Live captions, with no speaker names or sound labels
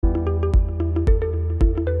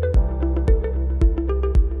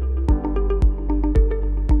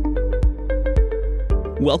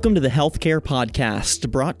Welcome to the Healthcare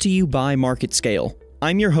Podcast, brought to you by MarketScale.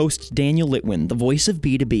 I'm your host, Daniel Litwin, the voice of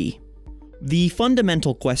B2B. The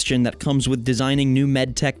fundamental question that comes with designing new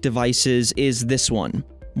medtech devices is this one.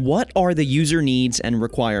 What are the user needs and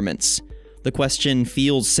requirements? The question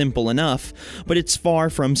feels simple enough, but it's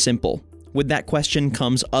far from simple. With that question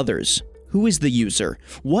comes others. Who is the user?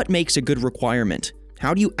 What makes a good requirement?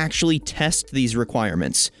 How do you actually test these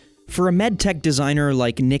requirements? For a medtech designer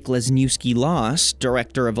like Nick Lesniewski-Loss,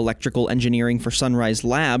 Director of Electrical Engineering for Sunrise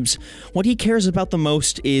Labs, what he cares about the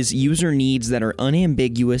most is user needs that are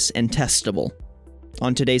unambiguous and testable.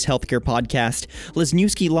 On today's Healthcare Podcast,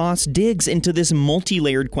 Lesniewski-Loss digs into this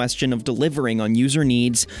multi-layered question of delivering on user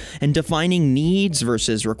needs and defining needs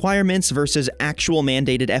versus requirements versus actual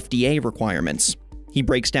mandated FDA requirements. He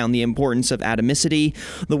breaks down the importance of atomicity,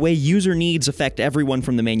 the way user needs affect everyone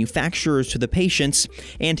from the manufacturers to the patients,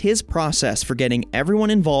 and his process for getting everyone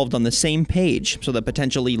involved on the same page so that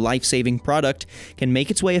potentially life-saving product can make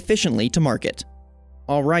its way efficiently to market.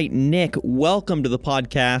 All right, Nick, welcome to the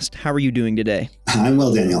podcast. How are you doing today? I'm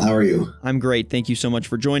well, Daniel. How are you? I'm great. Thank you so much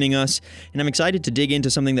for joining us. And I'm excited to dig into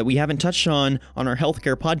something that we haven't touched on our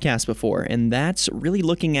healthcare podcast before, and that's really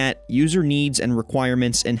looking at user needs and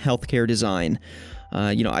requirements in healthcare design.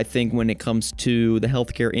 I think when it comes to the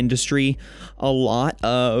healthcare industry, a lot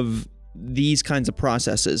of these kinds of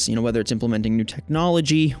processes, whether it's implementing new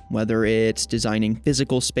technology, whether it's designing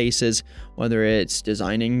physical spaces, whether it's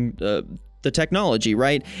designing the technology,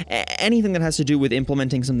 right? Anything that has to do with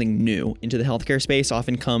implementing something new into the healthcare space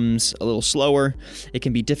often comes a little slower. It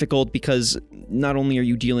can be difficult because not only are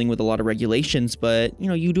you dealing with a lot of regulations, but,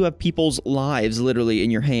 you do have people's lives literally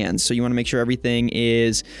in your hands. So you want to make sure everything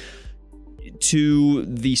is to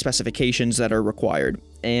the specifications that are required.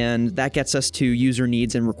 And that gets us to user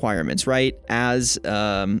needs and requirements, right? As,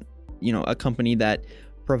 a company that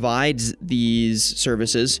provides these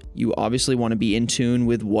services, you obviously want to be in tune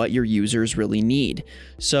with what your users really need.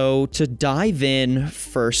 So to dive in,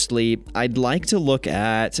 firstly, I'd like to look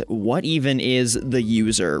at what even is the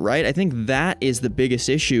user, right? I think that is the biggest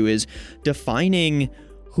issue, is defining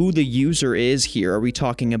who the user is here. Are we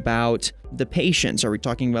talking about the patients? Are we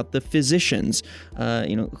talking about the physicians?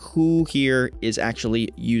 Who here is actually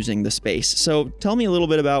using the space? So tell me a little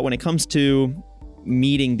bit about when it comes to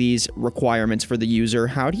meeting these requirements for the user,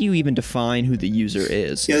 how do you even define who the user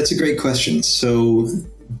is? Yeah, that's a great question. So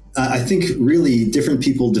I think really different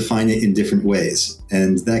people define it in different ways.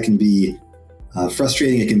 And that can be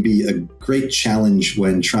frustrating. It can be a great challenge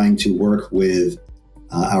when trying to work with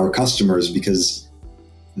our customers, because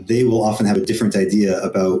they will often have a different idea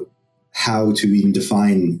about how to even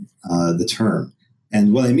define the term.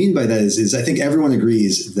 And what I mean by that is I think everyone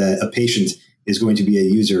agrees that a patient is going to be a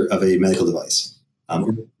user of a medical device,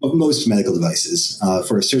 or of most medical devices.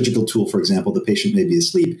 For a surgical tool, for example, the patient may be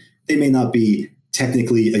asleep. They may not be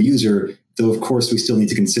technically a user, though, of course, we still need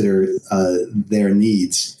to consider their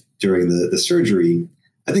needs during the surgery.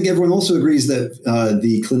 I think everyone also agrees that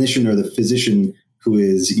the clinician or the physician who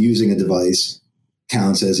is using a device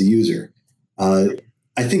counts as a user.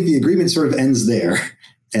 I think the agreement sort of ends there,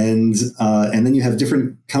 and then you have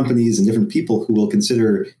different companies and different people who will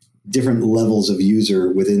consider different levels of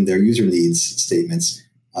user within their user needs statements,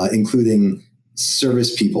 including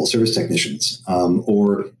service people, service technicians,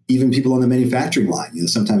 or even people on the manufacturing line.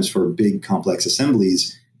 Sometimes for big complex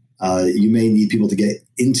assemblies, you may need people to get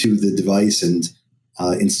into the device and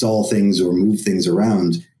install things or move things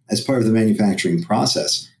around as part of the manufacturing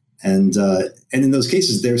process. And in those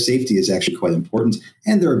cases, their safety is actually quite important,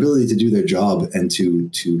 and their ability to do their job and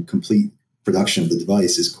to complete production of the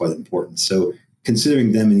device is quite important. So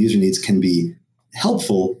considering them and user needs can be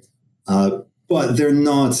helpful, but they're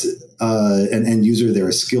not an end user. They're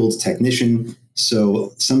a skilled technician.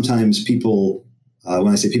 So sometimes people, when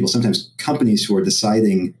I say people, sometimes companies who are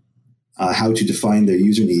deciding how to define their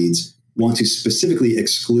user needs want to specifically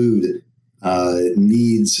exclude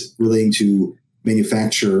needs relating to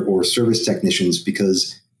manufacturer or service technicians,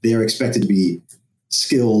 because they are expected to be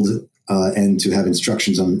skilled and to have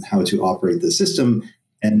instructions on how to operate the system.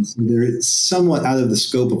 And they're somewhat out of the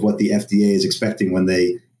scope of what the FDA is expecting when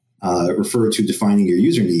they refer to defining your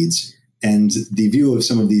user needs. And the view of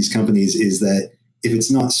some of these companies is that if it's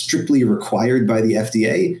not strictly required by the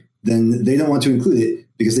FDA, then they don't want to include it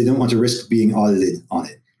because they don't want to risk being audited on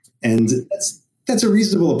it. And that's a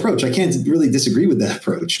reasonable approach. I can't really disagree with that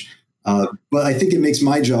approach. But I think it makes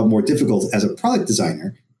my job more difficult as a product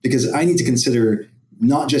designer, because I need to consider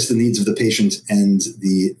not just the needs of the patient and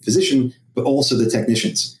the physician, but also the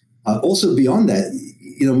technicians. Also beyond that,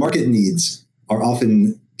 market needs are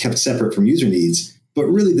often kept separate from user needs, but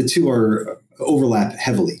really the two overlap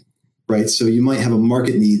heavily, right? So you might have a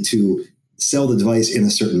market need to sell the device in a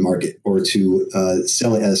certain market or to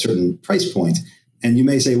sell it at a certain price point. And you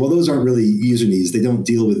may say, well, those aren't really user needs. They don't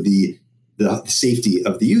deal with the safety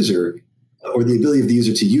of the user or the ability of the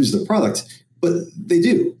user to use the product, but they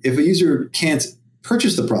do. If a user can't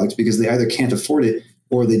purchase the product because they either can't afford it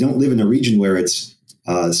or they don't live in a region where it's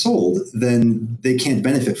sold, then they can't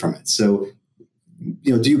benefit from it. So,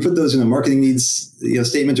 do you put those in a marketing needs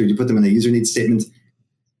statement, or do you put them in a user needs statement?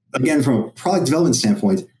 Again, from a product development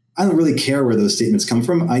standpoint, I don't really care where those statements come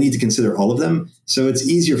from. I need to consider all of them. So it's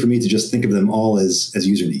easier for me to just think of them all as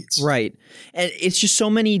user needs. Right. And it's just so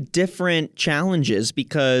many different challenges,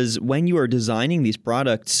 because when you are designing these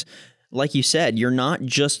products, like you said, you're not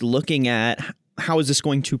just looking at how is this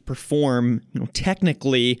going to perform,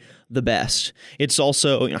 technically the best. It's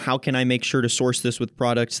also, how can I make sure to source this with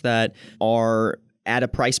products that are at a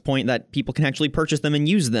price point that people can actually purchase them and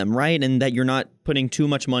use them, right? And that you're not putting too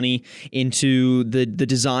much money into the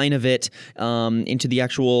design of it, into the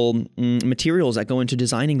actual materials that go into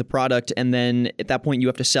designing the product. And then at that point, you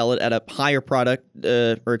have to sell it at a higher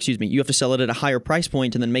you have to sell it at a higher price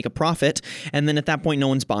point and then make a profit. And then at that point, no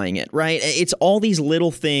one's buying it, right? It's all these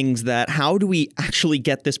little things that how do we actually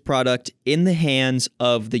get this product in the hands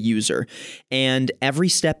of the user? And every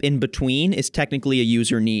step in between is technically a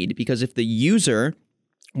user need, because if the user,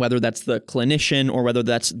 whether that's the clinician or whether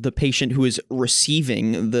that's the patient who is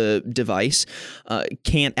receiving the device,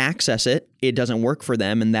 can't access it, it doesn't work for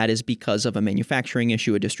them. And that is because of a manufacturing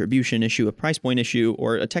issue, a distribution issue, a price point issue,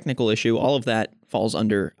 or a technical issue. All of that falls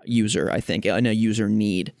under user, I think, and a user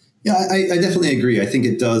need. Yeah, I definitely agree. I think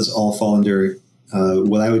it does all fall under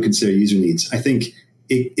what I would consider user needs. I think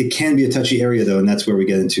it can be a touchy area, though, and that's where we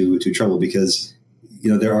get into trouble, because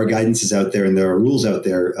there are guidances out there and there are rules out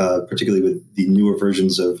there, particularly with the newer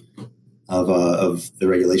versions of the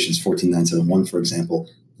regulations, 14971, for example,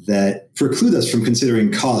 that preclude us from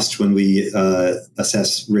considering cost when we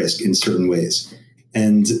assess risk in certain ways.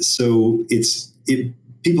 And so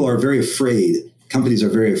people are very afraid, companies are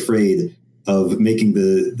very afraid of making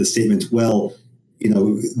the statement, well,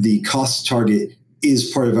 the cost target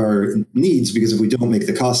is part of our needs, because if we don't make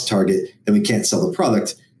the cost target, then we can't sell the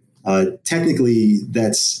product. Technically,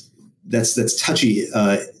 that's touchy.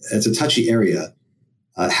 It's a touchy area.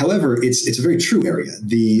 However, it's a very true area.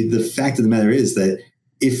 The fact of the matter is that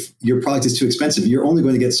if your product is too expensive, you're only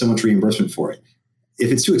going to get so much reimbursement for it.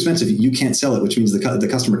 If it's too expensive, you can't sell it, which means the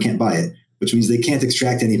customer can't buy it, which means they can't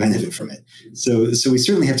extract any benefit from it. So we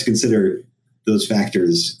certainly have to consider those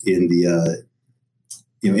factors in the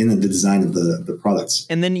in the design of the products.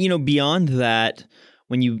 And then beyond that,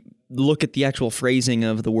 when you look at the actual phrasing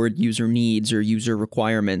of the word user needs or user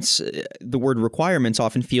requirements, the word requirements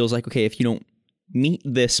often feels like, okay, if you don't meet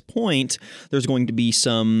this point, there's going to be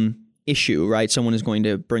some issue, right? Someone is going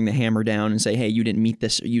to bring the hammer down and say, hey, you didn't meet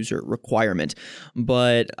this user requirement.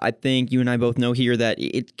 But I think you and I both know here that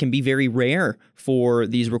it can be very rare for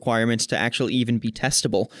these requirements to actually even be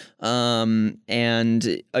testable.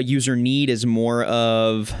 And a user need is more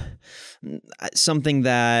of something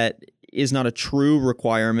that is not a true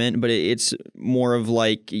requirement, but it's more of,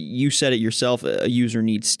 like you said it yourself, a user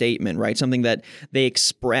needs statement, right? Something that they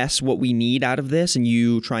express what we need out of this, and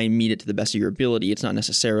you try and meet it to the best of your ability. It's not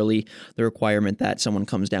necessarily the requirement that someone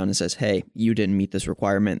comes down and says, hey, you didn't meet this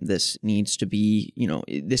requirement. This needs to be,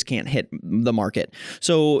 this can't hit the market.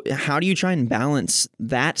 So how do you try and balance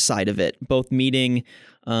that side of it, both meeting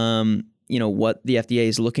what the FDA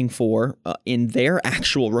is looking for in their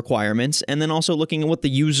actual requirements, and then also looking at what the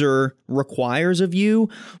user requires of you,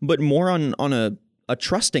 but more on a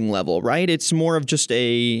trusting level, right? It's more of just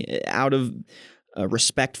out of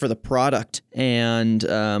respect for the product and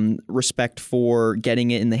respect for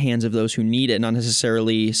getting it in the hands of those who need it, not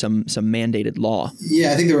necessarily some mandated law.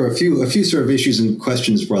 Yeah, I think there were a few sort of issues and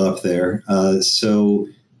questions brought up there. So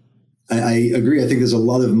I agree. I think there's a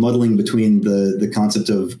lot of muddling between the concept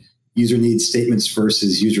of user needs statements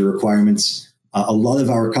versus user requirements. A lot of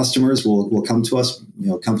our customers will come to us,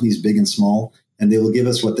 companies big and small, and they will give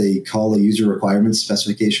us what they call a user requirements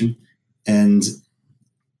specification. And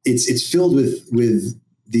it's filled with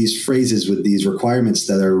these phrases, with these requirements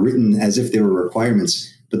that are written as if they were requirements,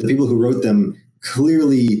 but the people who wrote them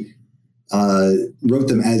clearly wrote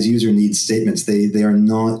them as user needs statements. They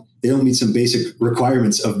don't meet some basic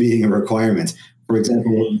requirements of being a requirement. For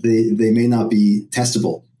example, they may not be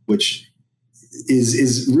testable, which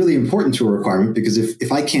is really important to a requirement, because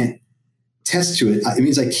if I can't test to it, it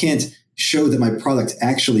means I can't show that my product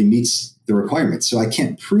actually meets the requirements. So I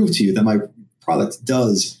can't prove to you that my product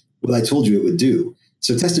does what I told you it would do.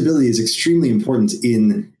 So testability is extremely important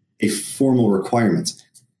in a formal requirement.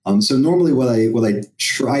 So normally what I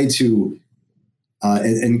try to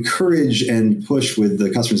encourage and push with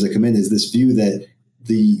the customers that come in is this view that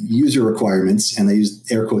the user requirements, and I use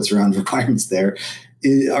air quotes around requirements there,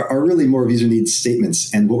 are really more of user needs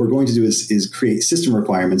statements. And what we're going to do is create system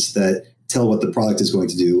requirements that tell what the product is going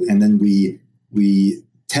to do. And then we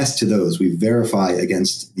test to those. We verify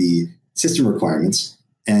against the system requirements.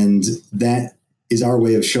 And that is our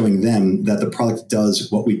way of showing them that the product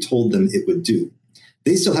does what we told them it would do.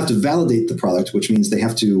 They still have to validate the product, which means they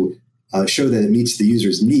have to show that it meets the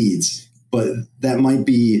user's needs. But that might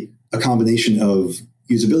be a combination of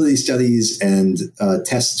usability studies and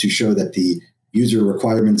tests to show that the user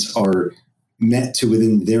requirements are met to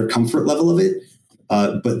within their comfort level of it.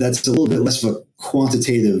 But that's a little bit less of a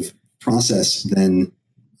quantitative process than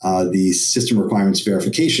the system requirements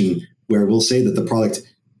verification, where we'll say that the product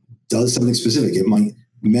does something specific. It might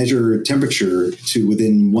measure temperature to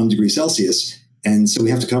within 1 degree Celsius. And so we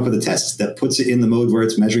have to come up with a test that puts it in the mode where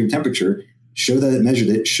it's measuring temperature, show that it measured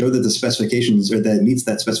it, show that the specifications, or that it meets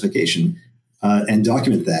that specification, and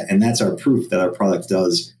document that. And that's our proof that our product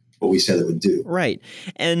does what we said it would do. Right.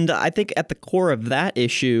 And I think at the core of that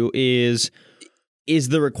issue is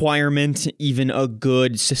the requirement even a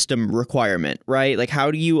good system requirement, right? Like, how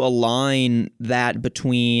do you align that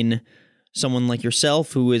between someone like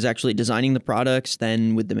yourself who is actually designing the products,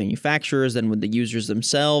 then with the manufacturers, then with the users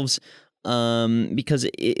themselves? Because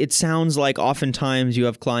it sounds like oftentimes you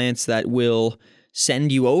have clients that will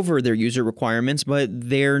send you over their user requirements, but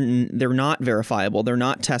they're not verifiable, they're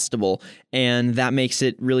not testable, and that makes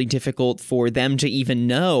it really difficult for them to even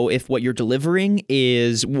know if what you're delivering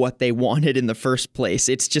is what they wanted in the first place.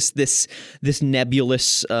 It's just this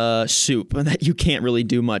nebulous soup that you can't really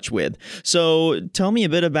do much with. So tell me a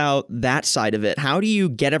bit about that side of it. How do you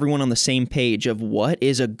get everyone on the same page of what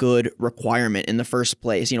is a good requirement in the first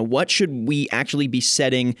place? You know, what should we actually be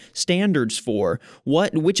setting standards for?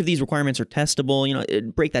 Which of these requirements are testable? You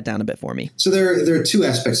know, break that down a bit for me. So there are two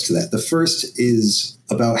aspects to that. The first is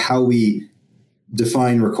about how we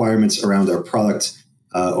define requirements around our product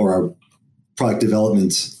or our product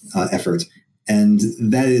development effort. And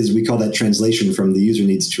that is, we call that translation from the user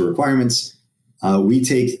needs to requirements. We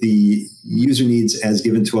take the user needs as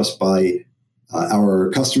given to us by our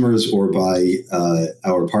customers or by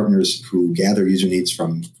our partners who gather user needs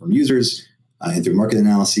from users and through market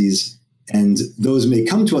analyses. And those may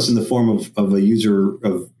come to us in the form of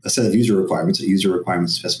a set of user requirements, a user requirement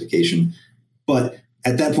specification. But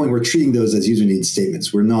at that point, we're treating those as user needs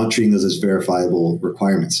statements. We're not treating those as verifiable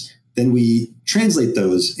requirements. Then we translate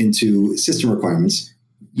those into system requirements,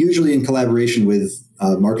 usually in collaboration with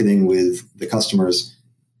marketing, with the customers,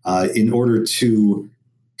 in order to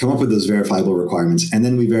come up with those verifiable requirements. And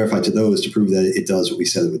then we verify to those to prove that it does what we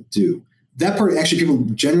said it would do. That part, actually, people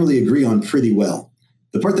generally agree on pretty well.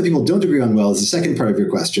 The part that people don't agree on well is the second part of your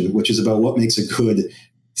question, which is about what makes a good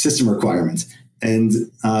system requirement. And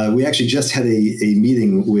we actually just had a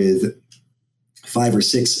meeting with 5 or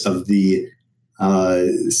 6 of the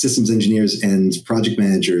systems engineers and project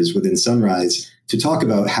managers within Sunrise to talk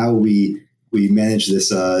about how we manage this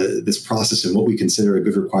process and what we consider a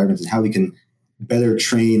good requirement and how we can better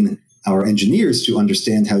train our engineers to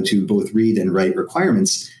understand how to both read and write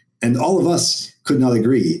requirements. And all of us could not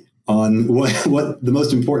agree on what the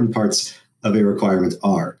most important parts of a requirement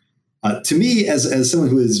are. To me, as someone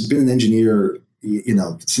who has been an engineer,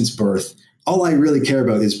 since birth, all I really care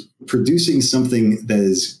about is producing something that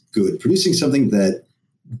is good, producing something that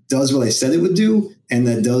does what I said it would do, and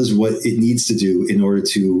that does what it needs to do in order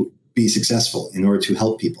to be successful, in order to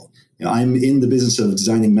help people. I'm in the business of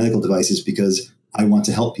designing medical devices because I want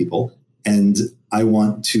to help people, and I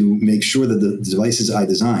want to make sure that the devices I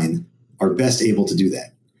design are best able to do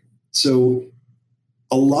that. So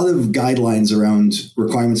a lot of guidelines around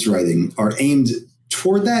requirements writing are aimed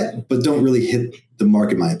toward that, but don't really hit the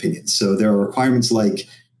mark, in my opinion. So there are requirements like,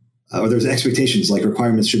 or there's expectations like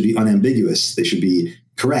requirements should be unambiguous. They should be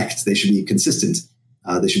correct. They should be consistent.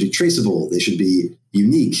 They should be traceable. They should be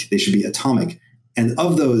unique. They should be atomic. And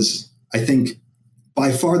of those, I think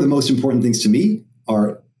by far the most important things to me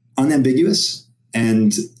are unambiguous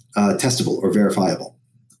and testable or verifiable.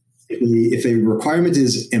 If a requirement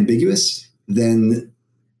is ambiguous, then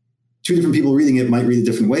two different people reading it might read it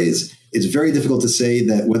different ways. It's very difficult to say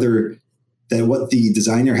that what the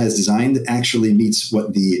designer has designed actually meets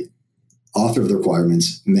what the author of the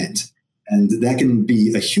requirements meant. And that can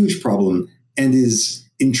be a huge problem and is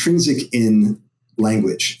intrinsic in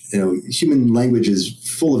language. Human language is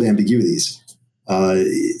full of ambiguities.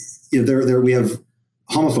 We have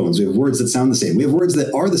homophones. We have words that sound the same. We have words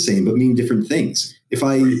that are the same but mean different things. If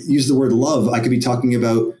I use the word love, I could be talking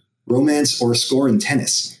about romance or a score in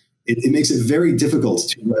tennis. It makes it very difficult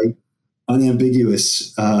to write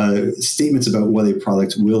unambiguous statements about what a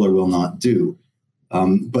product will or will not do.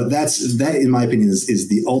 But that, in my opinion, is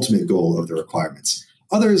the ultimate goal of the requirements.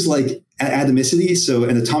 Others like atomicity, so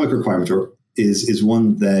an atomic requirement is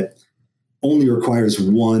one that only requires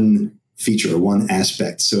one feature, one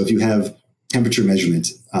aspect. So if you have temperature measurement,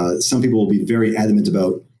 some people will be very adamant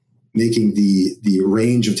about making the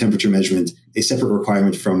range of temperature measurement a separate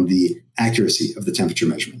requirement from the accuracy of the temperature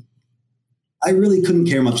measurement. I really couldn't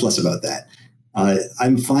care much less about that.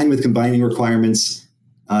 I'm fine with combining requirements.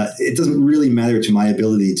 It doesn't really matter to my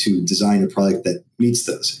ability to design a product that meets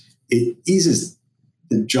those. It eases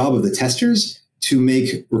the job of the testers to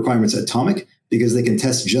make requirements atomic because they can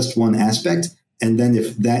test just one aspect. And then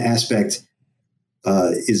if that aspect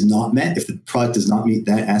is not met, if the product does not meet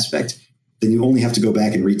that aspect, then you only have to go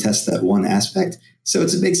back and retest that one aspect. So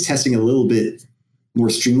it makes testing a little bit more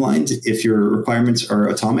streamlined if your requirements are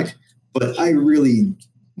atomic. But I really,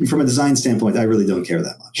 from a design standpoint, I really don't care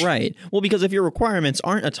that much. Right. Well, because if your requirements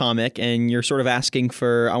aren't atomic and you're sort of asking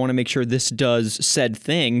for, I want to make sure this does said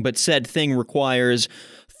thing, but said thing requires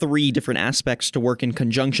 3 different aspects to work in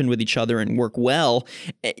conjunction with each other and work well,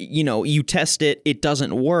 you test it, it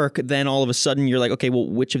doesn't work, then all of a sudden you're like, okay, well,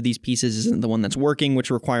 which of these pieces isn't the one that's working, which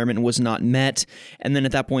requirement was not met? And then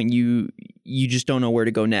at that point, you just don't know where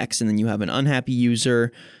to go next. And then you have an unhappy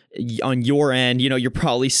user. On your end, you're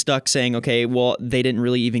probably stuck saying, okay, well, they didn't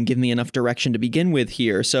really even give me enough direction to begin with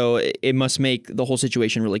here. So it must make the whole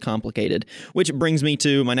situation really complicated, which brings me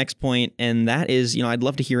to my next point. And that is, I'd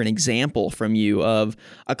love to hear an example from you of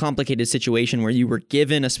a complicated situation where you were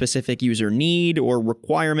given a specific user need or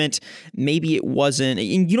requirement. Maybe it wasn't,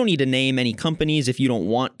 and you don't need to name any companies if you don't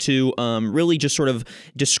want to, really just sort of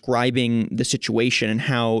describing the situation and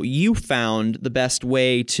how you found the best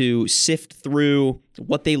way to sift through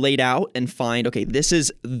what they laid out and find, okay, this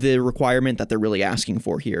is the requirement that they're really asking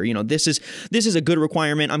for here. This is a good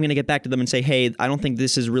requirement. I'm going to get back to them and say, hey, I don't think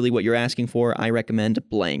this is really what you're asking for. I recommend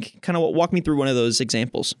blank. Kind of walk me through one of those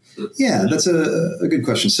examples. Yeah, that's a good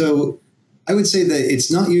question. So I would say that it's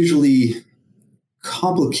not usually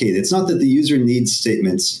complicated. It's not that the user needs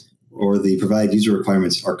statements or the provide user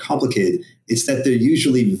requirements are complicated. It's that they're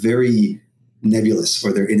usually very nebulous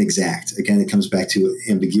or they're inexact. Again, it comes back to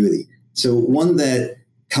ambiguity. So one that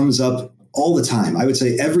comes up all the time, I would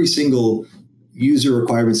say every single user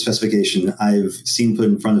requirement specification I've seen put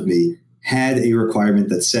in front of me had a requirement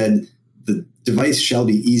that said the device shall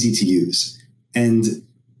be easy to use. And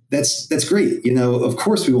that's great. Of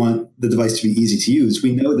course we want the device to be easy to use.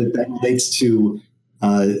 We know that relates to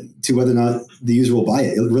whether or not the user will buy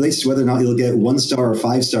it. It relates to whether or not you'll get 1 star or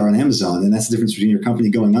 5 star on Amazon. And that's the difference between your company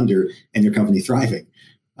going under and your company thriving.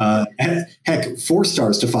 Heck, 4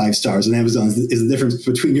 stars to 5 stars on Amazon is the difference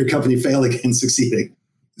between your company failing and succeeding.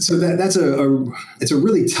 So it's a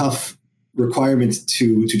really tough requirement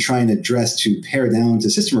to try and address, to pare down to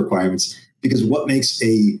system requirements, because what makes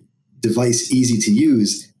a device easy to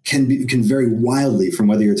use can vary wildly from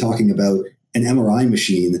whether you're talking about an MRI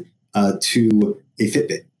machine to a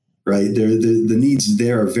Fitbit, right? The needs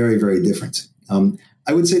there are very, very different.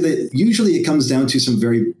 I would say that usually it comes down to some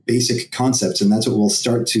very basic concepts, and that's what we'll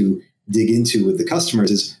start to dig into with the customers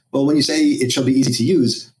is, well, when you say it shall be easy to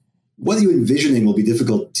use, what are you envisioning will be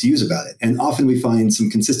difficult to use about it? And often we find some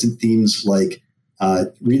consistent themes like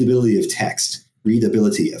readability of text. The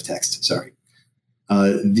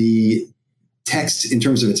text in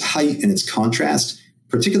terms of its height and its contrast,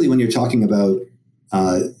 particularly when you're talking about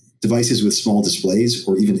devices with small displays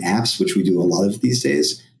or even apps, which we do a lot of these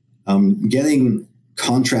days, getting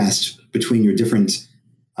contrast between your different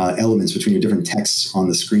elements, between your different texts on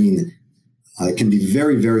the screen can be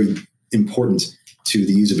very, very important to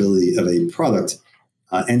the usability of a product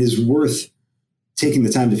and is worth taking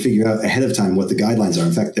the time to figure out ahead of time what the guidelines are.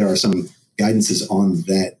 In fact, there are some guidances on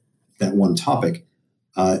that one topic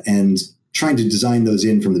and trying to design those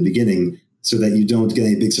in from the beginning so that you don't get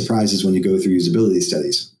any big surprises when you go through usability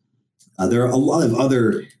studies. There are a lot of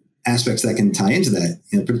other aspects that can tie into that,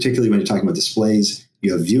 particularly when you're talking about displays.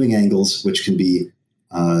 You have viewing angles, which can be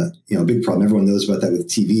a big problem. Everyone knows about that with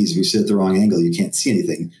TVs. If you sit at the wrong angle, you can't see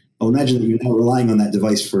anything. Well, imagine that you're now relying on that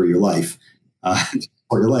device for your life.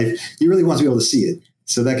 You really want to be able to see it.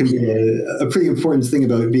 So that can be a pretty important thing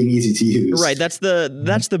about it being easy to use. Right. That's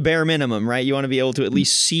the bare minimum, right? You want to be able to at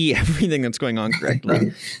least see everything that's going on correctly.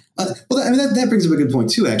 Right. That brings up a good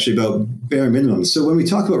point too, actually, about bare minimum. So when we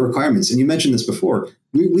talk about requirements, and you mentioned this before,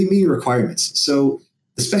 we mean requirements. So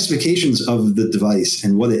the specifications of the device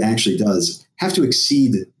and what it actually does have to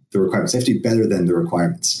exceed the requirements. They have to be better than the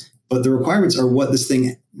requirements. but the requirements are what this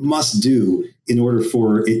thing must do in order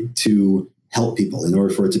for it to help people, in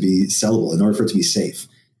order for it to be sellable, in order for it to be safe.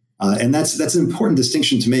 And that's an important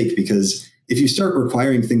distinction to make, because if you start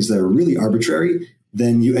requiring things that are really arbitrary,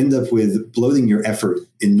 then you end up with bloating your effort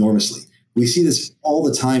enormously. We see this all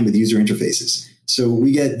the time with user interfaces. So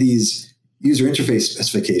we get these user interface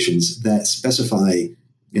specifications that specify,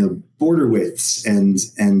 border widths and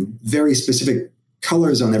very specific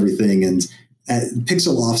colors on everything, and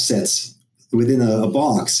pixel offsets within a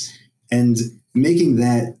box, and making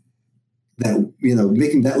that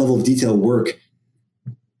level of detail work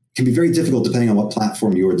can be very difficult depending on what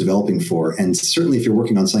platform you are developing for. And certainly if you're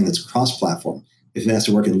working on something that's cross-platform, if it has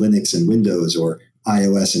to work in Linux and Windows or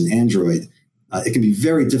iOS and Android, it can be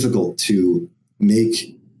very difficult to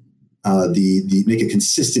make make a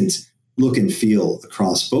consistent look and feel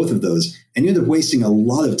across both of those. And you end up wasting a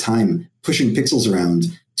lot of time pushing pixels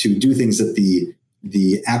around to do things that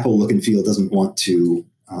the Apple look and feel doesn't want to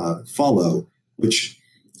follow, which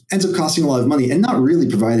ends up costing a lot of money and not really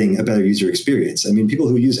providing a better user experience. I mean, people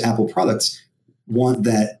who use Apple products want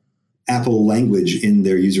that Apple language in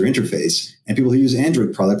their user interface, and people who use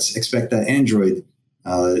Android products expect that Android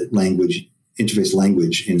interface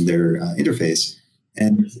language in their interface.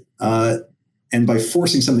 And by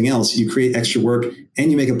forcing something else, you create extra work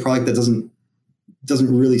and you make a product that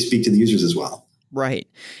doesn't really speak to the users as well. Right.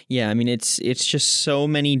 Yeah. I mean, it's just so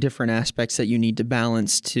many different aspects that you need to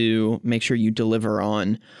balance to make sure you deliver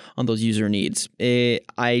on those user needs.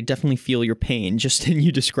 I definitely feel your pain just in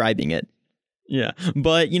you describing it. Yeah.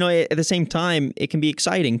 But, at the same time, it can be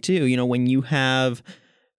exciting too. When you have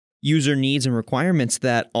user needs and requirements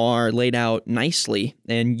that are laid out nicely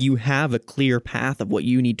and you have a clear path of what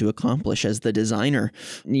you need to accomplish as the designer,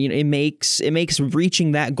 it makes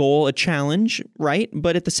reaching that goal a challenge, right?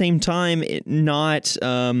 But at the same time, not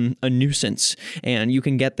a nuisance, and you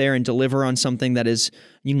can get there and deliver on something that is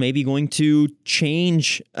maybe going to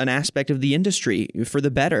change an aspect of the industry for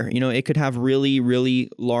the better. It could have really,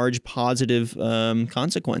 really large positive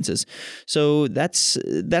consequences. So that's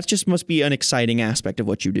just must be an exciting aspect of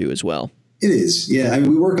what you do as well. It is. Yeah. I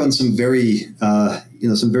mean, we work on some very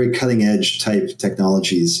cutting edge type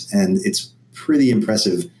technologies, and it's pretty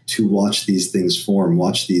impressive to watch these things form,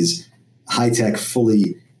 watch these high tech,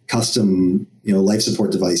 fully custom, life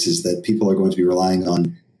support devices that people are going to be relying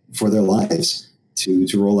on for their lives to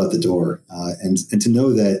roll out the door, and to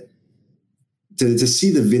know that to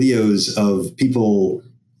see the videos of people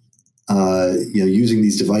using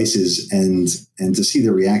these devices and to see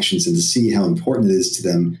their reactions and to see how important it is to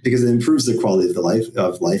them, because it improves their quality of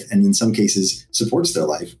life and in some cases supports their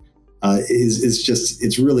life,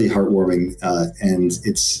 it's really heartwarming, and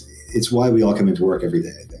it's why we all come into work every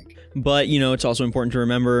day, I think. But, it's also important to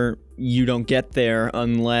remember you don't get there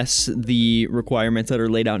unless the requirements that are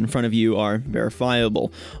laid out in front of you are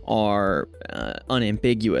verifiable, are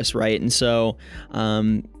unambiguous, right? And so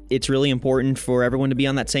it's really important for everyone to be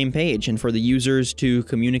on that same page and for the users to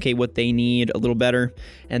communicate what they need a little better,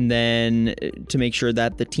 and then to make sure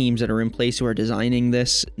that the teams that are in place who are designing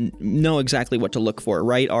this know exactly what to look for,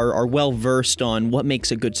 right? Are well versed on what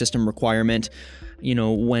makes a good system requirement.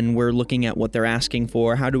 When we're looking at what they're asking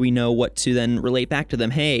for, how do we know what to then relate back to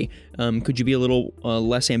them? Hey, could you be a little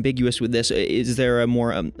less ambiguous with this? Is there a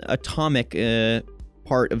more atomic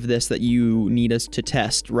part of this that you need us to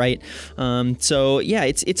test, right? So yeah,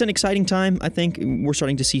 it's an exciting time. I think we're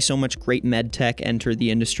starting to see so much great med tech enter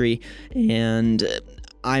the industry, and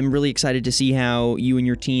I'm really excited to see how you and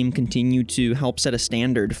your team continue to help set a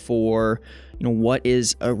standard for what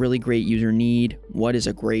is a really great user need, what is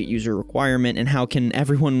a great user requirement, and how can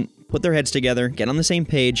everyone put their heads together, get on the same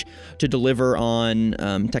page to deliver on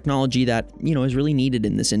technology that, is really needed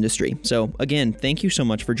in this industry. So again, thank you so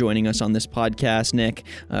much for joining us on this podcast, Nick.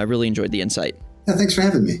 I really enjoyed the insight. Yeah, thanks for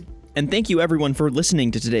having me. And thank you everyone for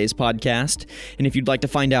listening to today's podcast. And if you'd like to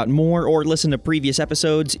find out more or listen to previous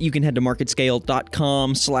episodes, you can head to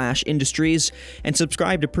marketscale.com/industries and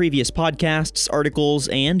subscribe to previous podcasts, articles,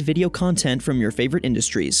 and video content from your favorite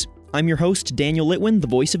industries. I'm your host, Daniel Litwin, the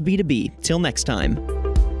voice of B2B. Till next time.